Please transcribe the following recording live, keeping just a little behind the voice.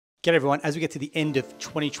G'day everyone, as we get to the end of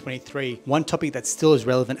 2023, one topic that's still as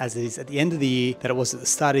relevant as it is at the end of the year that it was at the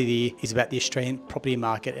start of the year is about the Australian property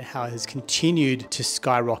market and how it has continued to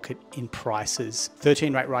skyrocket in prices.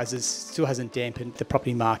 13 rate rises still hasn't dampened the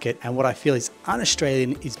property market, and what I feel is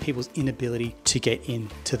un-Australian is people's inability to get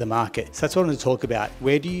into the market. So that's what I'm going to talk about.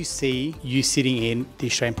 Where do you see you sitting in the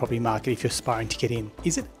Australian property market if you're aspiring to get in?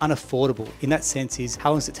 Is it unaffordable? In that sense is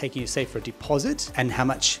how long is it taking you to save for a deposit, and how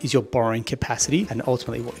much is your borrowing capacity, and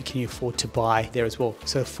ultimately what can you afford to buy there as well.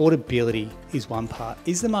 So affordability is one part.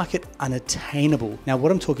 Is the market unattainable? Now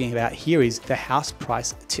what I'm talking about here is the house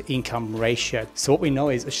price to income ratio. So what we know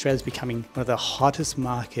is Australia's becoming one of the hottest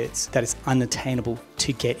markets that is unattainable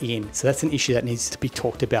to get in. So that's an issue that needs to be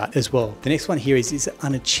talked about as well. The next one here is it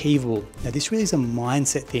unachievable? Now this really is a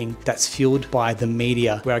mindset thing that's fueled by the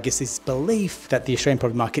media, where I guess this belief that the Australian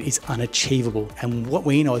property market is unachievable. And what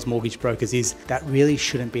we know as mortgage brokers is that really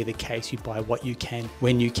shouldn't be the case. You buy what you can,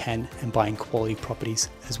 when you can, and buying quality properties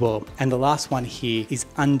as well. And the last one here is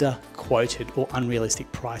underquoted or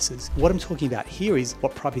unrealistic prices. What I'm talking about here is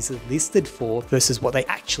what properties are listed for versus what they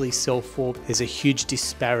actually sell for. There's a huge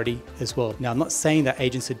disparity as well. Now I'm not saying that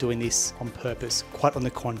agents are doing this on purpose, quite on the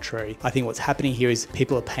contrary. I think what's happening here is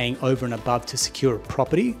people are paying over and above to secure a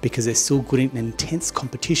property because there's still good and intense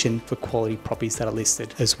competition for quality properties that are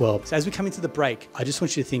listed as well. So as we come into the break, I just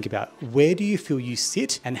want you to think about where do you feel you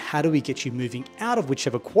sit and how do we get you moving out of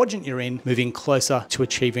whichever quadrant you're in, moving closer to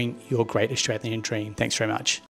achieving your great Australian dream. Thanks very much.